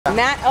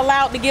Not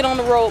allowed to get on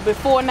the road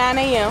before 9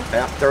 a.m.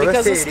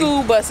 Because of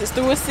school buses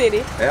through a city.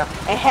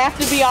 And have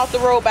to be off the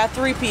road by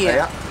 3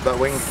 p.m. But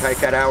we can take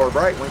that hour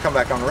break. We can come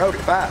back on the road at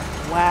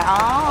 5.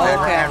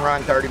 Wow. And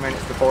run 30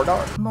 minutes before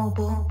dark.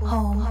 Mobile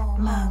Home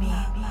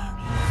Mami.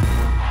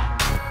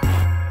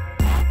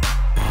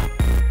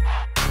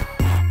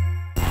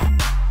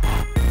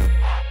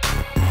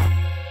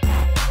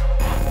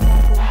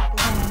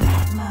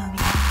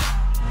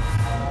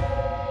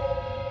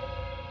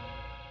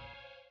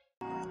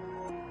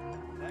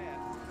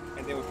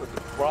 And then we put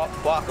the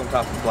block on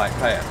top of the black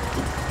pad.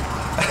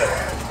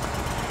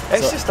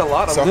 It's just a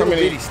lot of little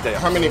bitty steps.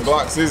 How many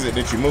blocks is it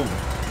that you're moving?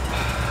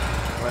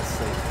 Let's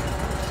see.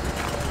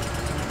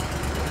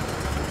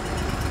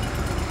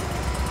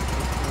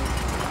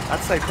 I'd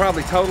say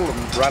probably total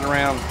of right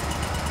around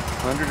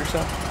 100 or so.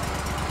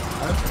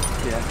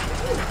 100?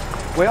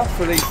 Yeah. Well,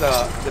 for these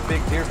the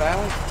big deer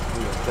valleys,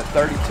 the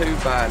 32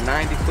 by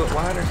 90 foot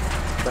widers,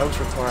 those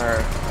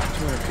require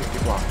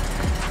 250 blocks.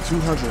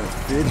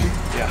 250?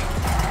 Yeah.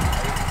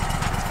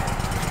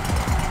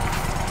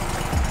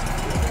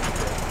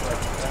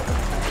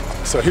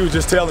 So he was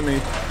just telling me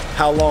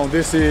how long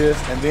this is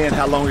and then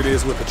how long it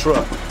is with the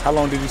truck. How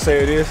long did you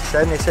say it is?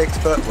 76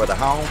 foot with a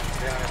home,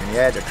 and you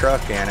add the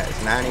truck in,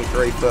 it's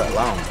 93 foot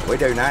long. We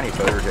do 90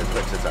 footers, it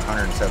puts us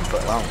 107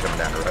 foot long coming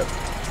down the road.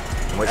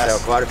 And we sell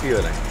quite a few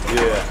of them.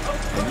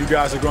 Yeah, and you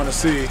guys are going to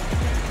see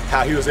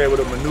how he was able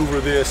to maneuver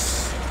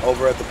this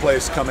over at the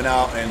place coming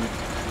out and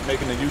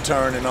making the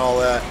U-turn and all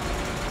that.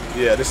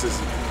 Yeah, this is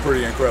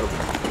pretty incredible.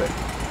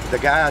 The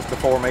guys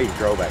before me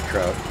drove that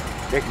truck.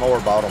 Dick Moore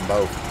bought them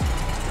both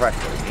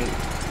practically new.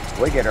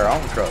 We get our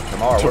own truck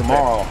tomorrow.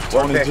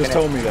 Tony just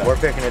told me that. We're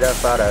picking it up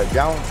out of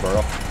Jonesboro.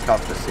 It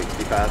cost us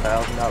 $65,000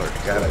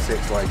 to have a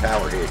 6-way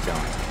tower hitch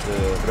on it.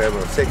 To be able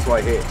to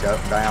 6-way hitch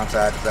up and down,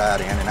 side to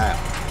side, in and out.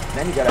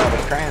 Then you got to have a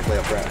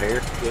translift right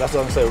here. Yeah, that's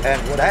what I'm saying. And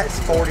that's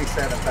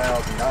 $47,000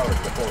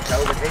 before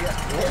COVID hit.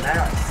 And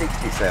now it's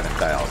 $67,000.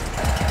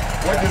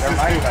 What does this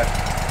do?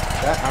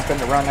 I'm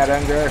finna run that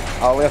under there.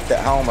 I'll lift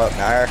that home up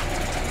there,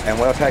 and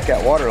we'll take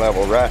that water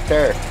level right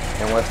there,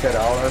 and we'll set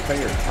all our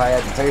piers,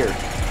 pad and piers.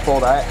 Pull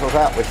the axles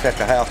out, we set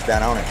the house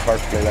down on it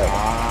perfectly level.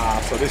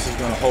 Ah, so this is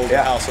gonna hold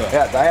the house up.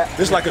 Yeah, that.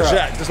 Just like a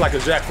jack, just like a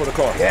jack for the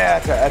car. Yeah,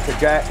 that's a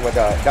jack with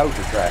a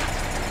dozer track.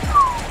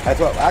 That's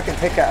what I can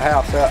pick that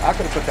house up. I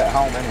could have put that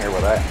home in here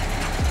with that,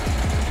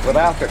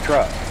 without the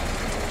truck.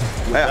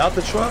 Without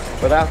the truck?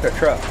 Without the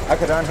truck, I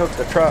could unhook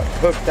the truck,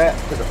 hook that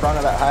to the front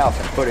of that house,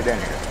 and put it in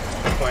here.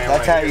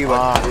 That's how you would.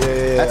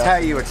 That's how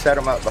you would set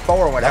them up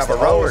before. We'd have a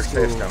roller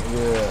system.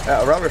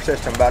 A roller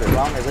system about as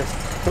long as this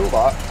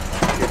toolbox.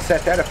 You'd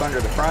set that up under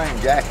the frame,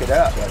 jack it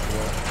up,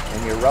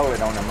 and you roll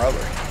it on them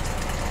rollers.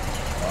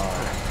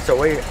 So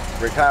we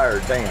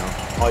retired them.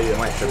 And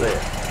went to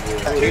this.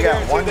 We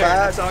got one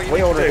bag.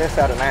 We ordered this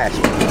out of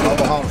Nashville,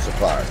 Mobile Home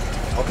Supplier.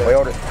 We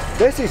ordered.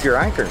 This is your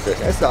anchoring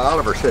system. It's the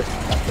Oliver system.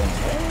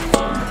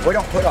 We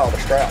don't put all the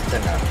straps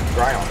in the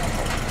ground.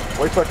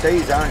 We put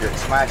these under it,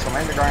 smash them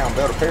in the ground,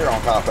 build a pier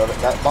on top of it.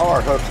 That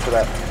bar hooks to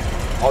that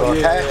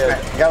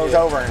attachment, goes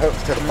over and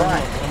hooks to the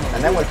frame.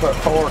 And then we put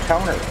 4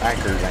 corner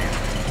anchors in.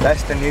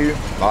 That's the new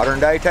modern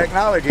day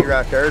technology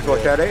right there is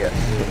what that is.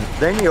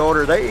 Then you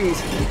order these,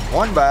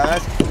 1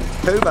 buys,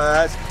 2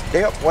 buys,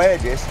 dip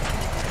wedges.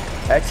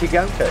 That's your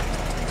go-to.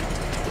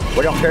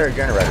 We don't carry a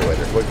generator with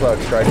us. We plug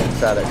straight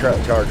inside that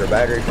truck, charge our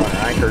batteries, run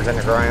our anchors in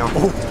the ground.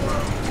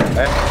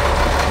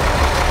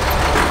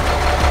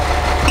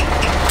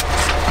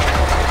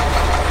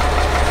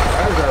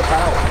 There's our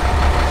power.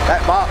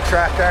 That box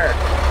right there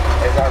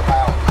is our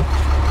power.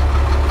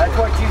 That's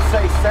what you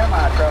see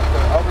semi-trucks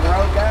over the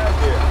road guys.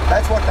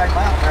 That's what they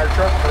mount in their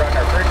trucks to run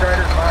their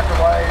refrigerators,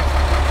 microwaves,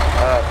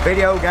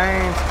 video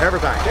games,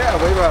 everything. Yeah,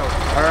 we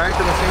our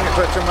anchor machine that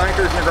puts some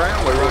anchors in the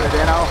ground, we run it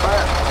in off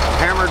that.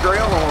 Hammer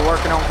drill when we're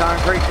working on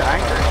concrete to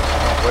anchor,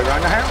 we run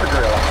the hammer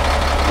drill.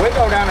 We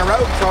go down the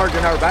road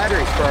charging our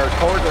batteries for our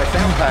cordless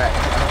impact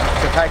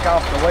to take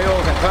off the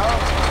wheels and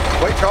tongues.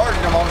 We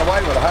charging them on the way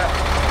with a house.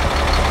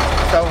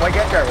 So when we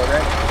get there, we're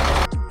ready.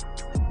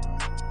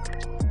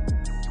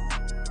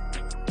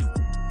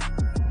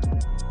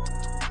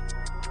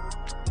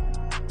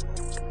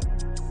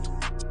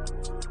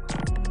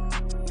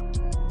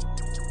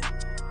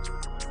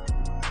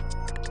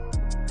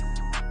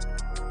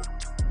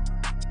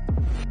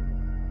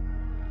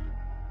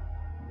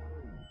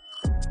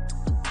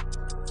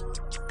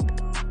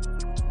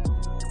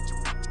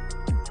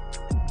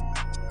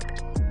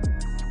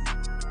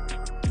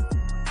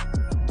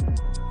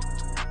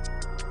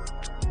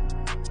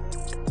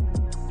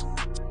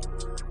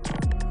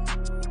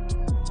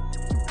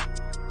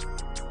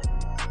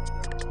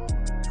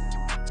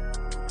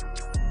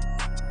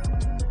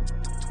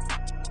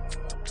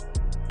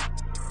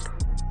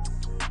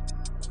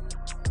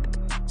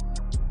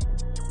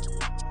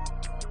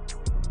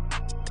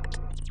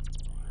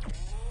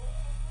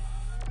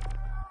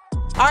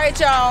 All right,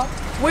 y'all.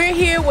 We're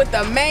here with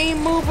the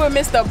main mover,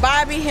 Mr.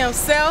 Bobby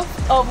himself,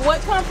 of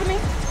what company?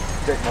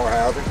 Dick Moore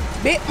Housing.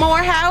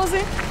 Bigmore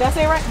Housing. Did I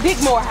say it right?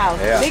 Bigmore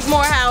Housing. Yeah.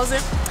 Bigmore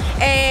Housing.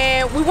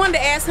 and we wanted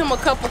to ask him a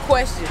couple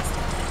questions.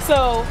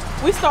 So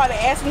we started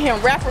asking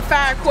him rapid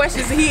fire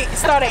questions and he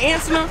started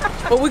answering them,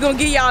 but we're gonna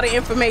give y'all the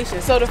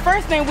information. So the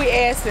first thing we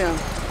asked him,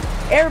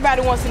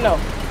 everybody wants to know,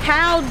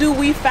 how do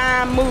we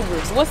find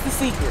movers? What's the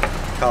secret?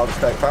 Call the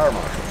state fire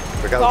marshal,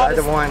 because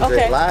they're the ones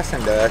that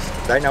license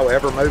us. They know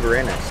every mover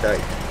in that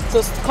state. So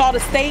it's called the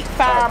state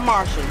fire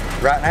marshal.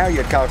 Right now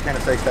you'd call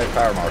Tennessee State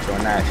Fire Marshal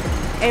in Nashville.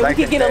 And we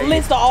can get a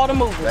list of all the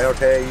movers. They'll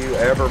tell you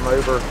every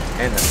mover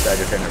in the state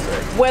of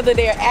Tennessee. Whether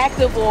they're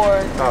active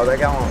or... No, they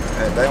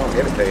don't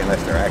give it to you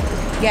unless they're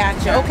active.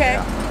 Gotcha, okay.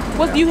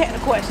 What you had a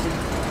question?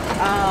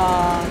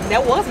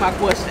 That was my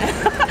question.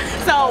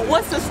 So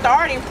what's the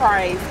starting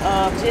price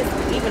of just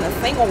even a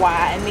single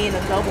wide and then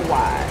a double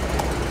wide?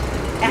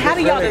 And how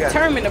do y'all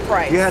determine the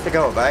price? You have to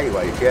go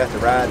evaluate. You have to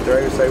ride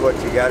through, see what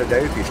you got to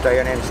do. If you're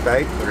staying in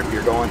state, or if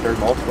you're going through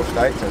multiple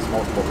states, that's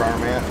multiple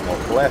permits,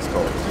 multiple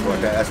escorts.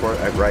 That's where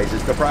it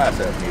raises the price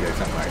up when you do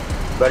something like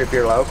that. But if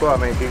you're local, I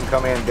mean, if you can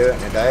come in and do it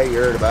in a day,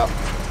 you're at about,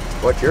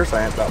 what you're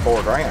saying is about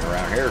 $4 grand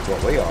around here is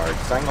what we are.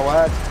 Single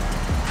wides,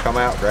 come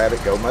out, grab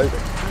it, go move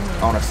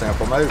it on a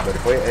simple move. But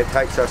if it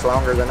takes us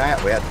longer than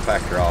that, we have to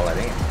factor all that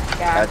in.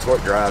 That's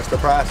what drives the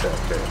price up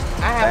too.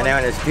 And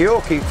then as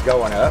fuel keeps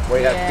going up,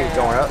 we have to keep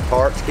going up.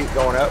 Parts keep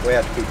going up, we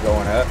have to keep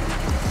going up.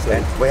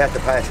 And we have to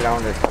pass it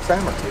on to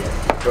consumers.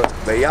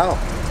 But y'all.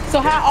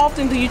 So how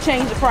often do you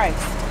change the price?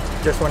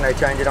 Just when they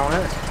change it on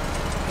us.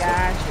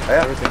 Gotcha.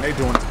 Yeah. Everything they're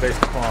doing is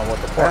based upon what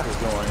the park is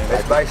doing.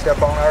 It's based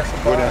up on our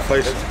supply. With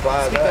inflation.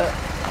 Supplies up.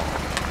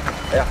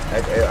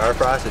 Yeah, our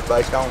price is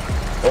based on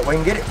what we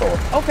can get it for.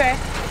 Okay.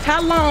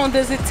 How long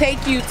does it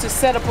take you to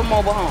set up a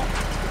mobile home?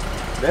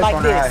 This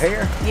one right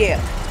here? Yeah.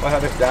 We'll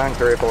have it done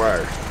 3 or 4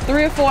 hours.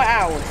 3 or 4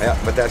 hours? Yeah,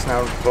 but that's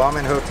not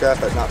plumbing hooked up,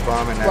 that's not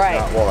plumbing,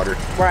 that's not water.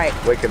 Right.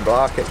 We can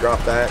block it,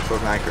 drop that, so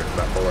it's anchor in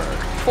about 4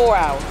 hours. 4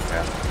 hours?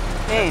 Yeah.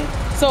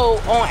 Man. So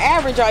on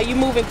average, are you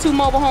moving 2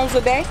 mobile homes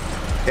a day?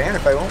 Can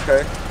if they want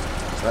to,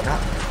 but not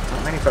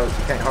many folks.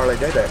 You can't hardly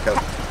do that because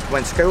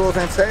when school's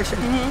in session,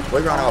 we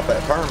run off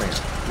that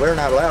permit. We're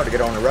not allowed to get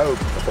on the road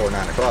before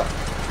 9 o'clock.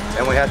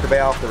 And we have to be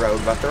off the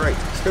road by 3,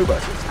 school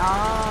buses.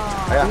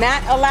 Oh. Yeah.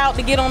 Not allowed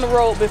to get on the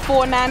road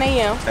before 9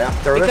 a.m.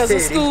 Because of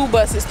school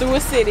buses through a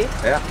city.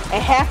 Yeah.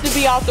 And have to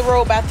be off the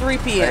road by 3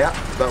 p.m.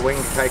 Yeah, but we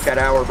can take that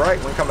hour break.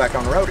 We can come back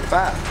on the road at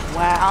 5.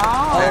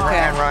 Wow.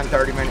 And run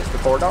 30 minutes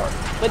before dark.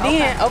 But then,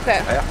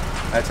 Yeah,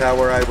 that's how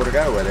we're able to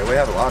go with it. We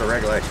have a lot of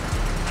regulations.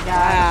 Wow.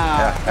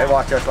 Yeah, they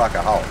watch us like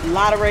a hawk. A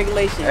lot of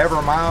regulations.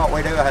 Every mile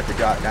we do, I have to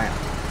jot down.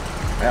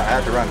 I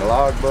have to run the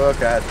log book.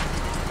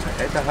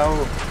 It's a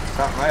whole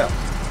something else.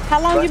 How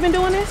long you been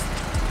doing this?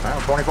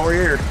 24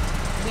 years.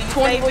 Do you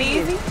stay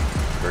busy?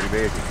 Pretty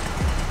busy.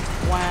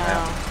 Wow.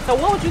 Yeah. So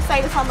what would you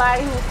say to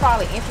somebody who's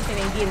probably interested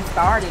in getting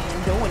started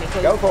and doing it?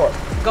 Go for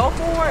it. Go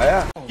for it?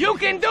 Yeah. You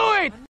can do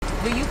it!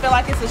 Do you feel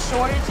like it's a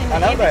shortage in the industry?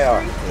 I know they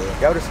are.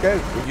 Yeah. Go to school.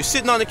 You're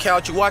sitting on the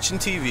couch, you're watching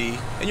TV,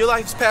 and your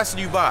life is passing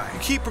you by. You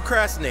keep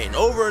procrastinating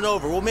over and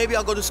over. Well, maybe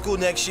I'll go to school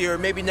next year,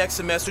 maybe next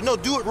semester. No,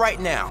 do it right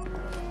now.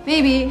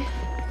 Maybe.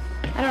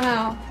 I don't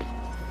know.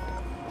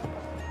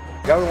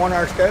 Go to one of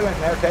our schools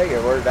and they'll tell you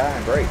we're a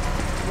dying breed.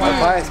 Our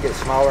class gets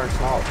smaller and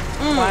smaller.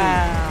 Wow.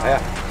 Yeah,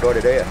 that's what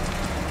it is.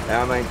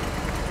 Now, I mean,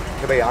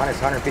 to be honest,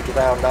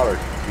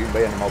 $150,000 you can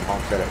be in the mobile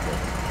home setup for.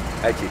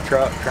 That's your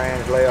truck,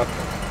 translift,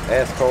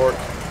 escort.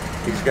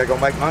 You just gotta go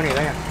make money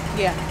then.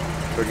 Yeah.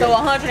 So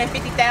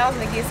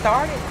 $150,000 to get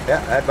started?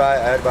 Yeah, I'd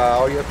buy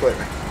all your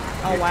equipment.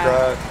 Oh, your wow.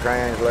 Truck,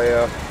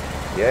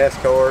 translift, your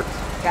escorts.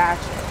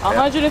 Gotcha.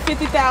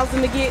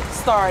 $150,000 to get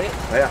started.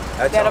 Yeah,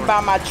 that's that'll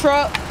buy my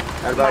truck,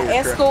 my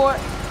escort,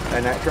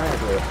 and that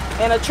translift.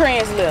 And a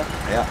translift.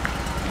 Yeah.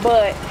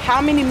 But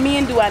how many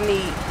men do I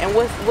need, and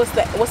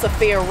what's a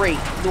fair rate?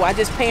 Do I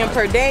just pay them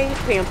per day,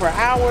 pay them per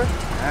hour?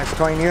 That's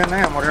between you and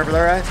them, whatever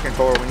they're asking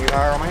for when you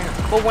hire them in.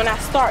 But when I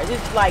start,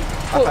 just like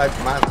I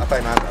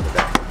pay mine by the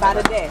day. By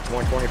the day.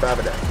 $125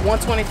 a day.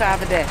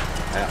 $125 a day.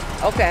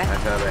 Yeah. Okay.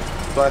 That's how they.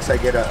 Plus they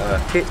get a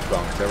hitch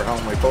bonus every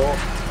home we pull.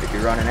 If you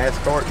run an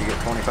escort, you get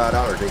 $25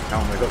 each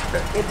home we hook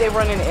to. If they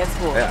run an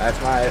escort. Yeah, that's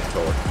my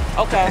escort.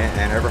 Okay.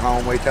 And every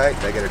home we take,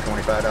 they get a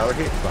 $25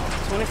 hitch bonus.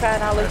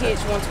 $25 hitch,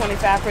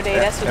 $125 per day.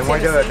 Yeah. That's for and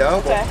Tennessee. we do a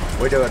double. Okay.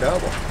 We do a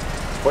double.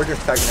 We're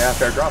just taking it out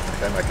there dropping it.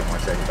 They make it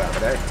 $175 a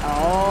day.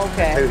 Oh,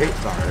 okay. 2 hitch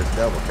bonus. It's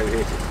double, 2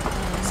 hitches.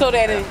 So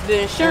that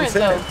the insurance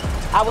though,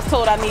 I was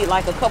told I need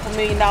like a couple $1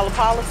 million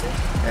policy.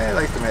 Yeah, at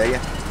least $1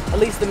 million. At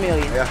least $1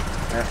 million. Yeah,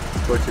 yeah.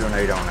 What you'll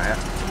need on that.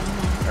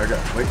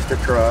 Which the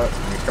truck,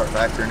 and you start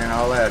factoring in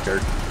all that.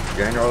 There's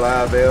general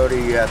liability,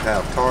 you have to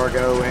have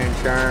cargo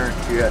insurance,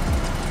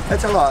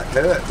 that's a lot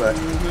to it, but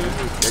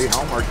do your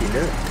homework, you do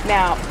it.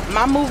 Now,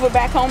 my mover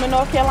back home in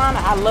North Carolina,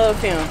 I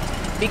love him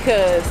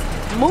because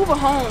mobile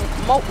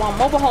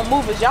home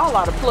movers, y'all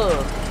are the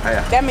plug.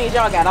 Yeah. That means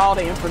y'all got all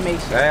the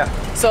information. Yeah.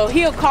 So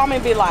he'll call me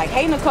and be like,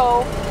 hey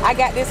Nicole, I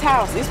got this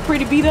house. It's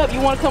pretty beat up. You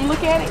want to come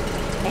look at it?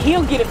 And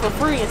he'll get it for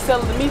free and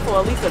sell it to me for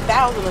at least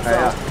 $1,000 or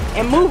so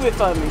and move it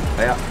for me.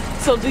 Yeah.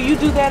 So do you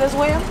do that as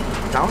well?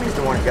 Tony's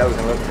the one that goes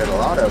and looks at a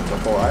lot of them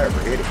before I ever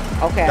hit it.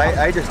 Okay.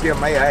 They just give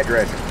me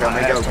addresses, tell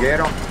me go get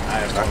them.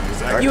 I asked Tony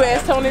exactly. You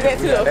asked Tony that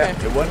too? Okay.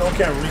 It wasn't on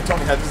camera. Me and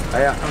Tony had this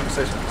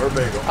conversation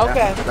verbatim.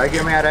 Okay. They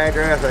give me that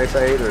address. They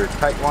say either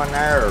take one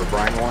there or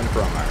bring one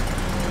from there.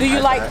 Do you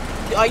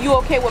are you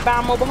okay with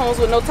buying mobile homes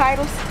with no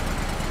titles?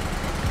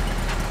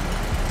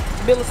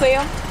 Bill of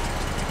sale?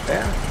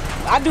 Yeah.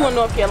 I do in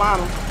North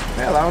Carolina.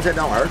 Yeah, as long as it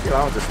don't hurt you, as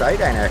long as the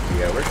state ain't after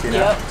you over it, you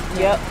know.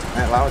 Yep.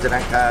 And as long as it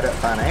ain't tied up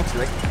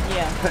financially.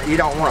 Yeah. You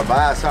don't want to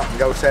buy something,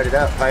 go set it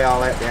up, pay all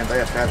that to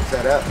invest, have it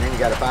set up, and then you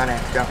got a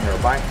finance company or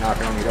a bank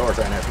knocking on your door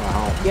saying that's my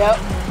home. Yep.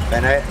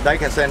 And they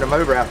can send a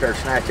mover out there to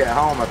snatch that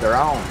home of their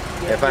own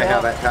if they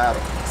have that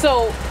title.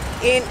 So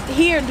in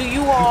here, do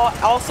you all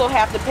also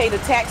have to pay the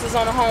taxes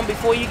on the home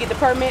before you get the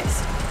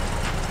permits?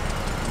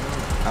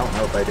 I don't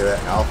know if they do that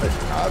in the office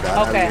or not.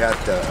 I know you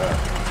have to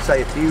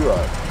say if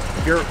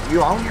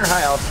you own your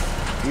house,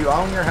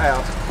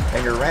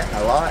 and you're renting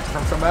a lot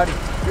from somebody,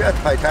 you have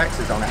to pay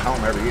taxes on that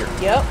home every year.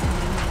 Yep.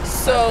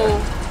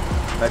 So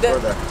that's where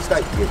the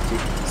state gets you.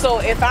 So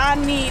if I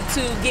need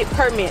to get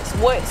permits,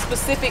 what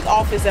specific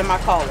office am I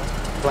calling?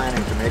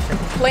 Planning Commission.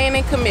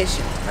 Planning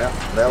Commission. Yeah,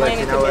 they'll let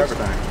you know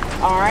everything.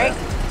 All right.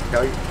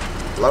 Yeah.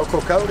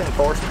 Local code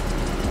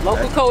enforcement.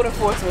 Local code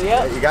enforcement.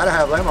 Yep. You got to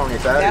have them on your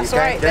side. That's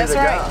right. That's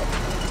right.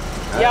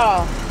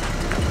 Y'all,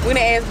 we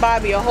done asked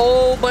Bobby a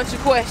whole bunch of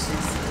questions.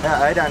 Yeah,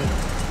 they done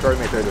threw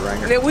me through the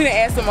ringer. Then we done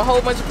asked him a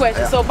whole bunch of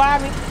questions. So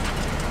Bobby,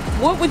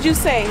 what would you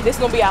say, this is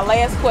gonna be our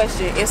last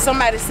question, if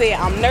somebody said,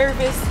 I'm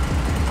nervous,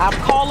 I'm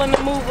calling the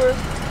mover,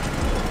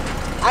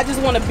 I just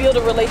want to build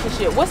a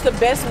relationship. What's the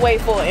best way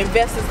for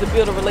investors to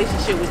build a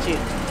relationship with you?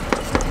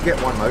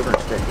 Get one mover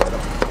and stick with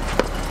them.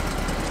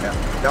 Yeah,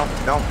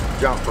 don't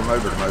jump from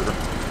mover to mover.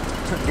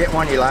 Get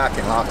one you like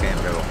and lock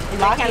into them. You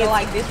like kind of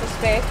like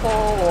disrespectful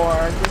or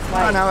just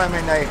like? No, I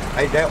mean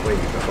they dealt with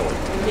you before.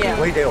 Yeah.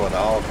 We deal with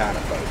all kind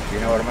of folks. You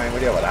know what I mean? We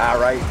deal with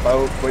irate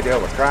folks. We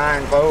deal with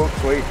crying folks.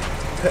 We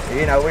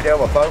deal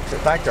with folks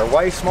that think they're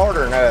way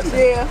smarter than us.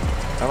 Yeah.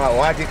 I'm like,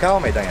 why'd you call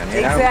me then? You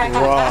Exactly.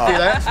 know? Wow. You're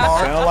that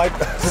smart.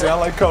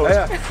 Sound like Coach.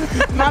 Yeah.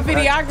 My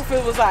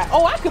videographer was like,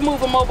 oh, I could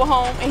move a mobile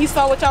home. And he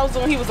saw what y'all was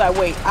doing. He was like,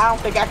 wait, I don't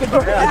think I could do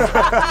that. You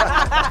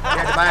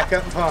had to back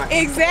up and punt.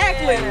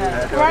 Exactly.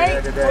 Yeah.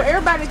 Right? Well,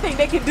 everybody think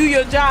they can do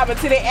your job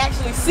until they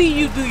actually see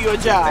you do your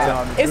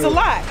job. It's a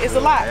lot. It's a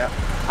lot. Yeah.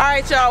 All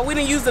right, y'all. We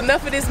done used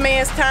enough of this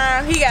man's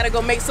time. He got to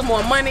go make some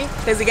more money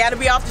because he got to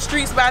be off the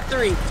streets by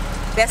 3.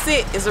 That's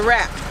it. It's a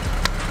wrap.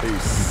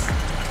 Peace.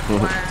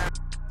 Wow.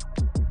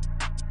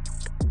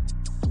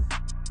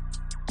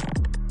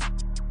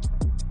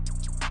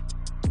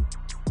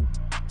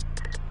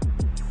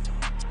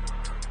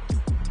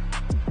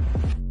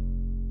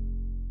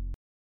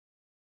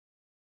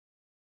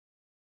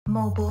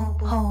 Mobile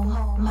Home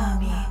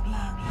Mami.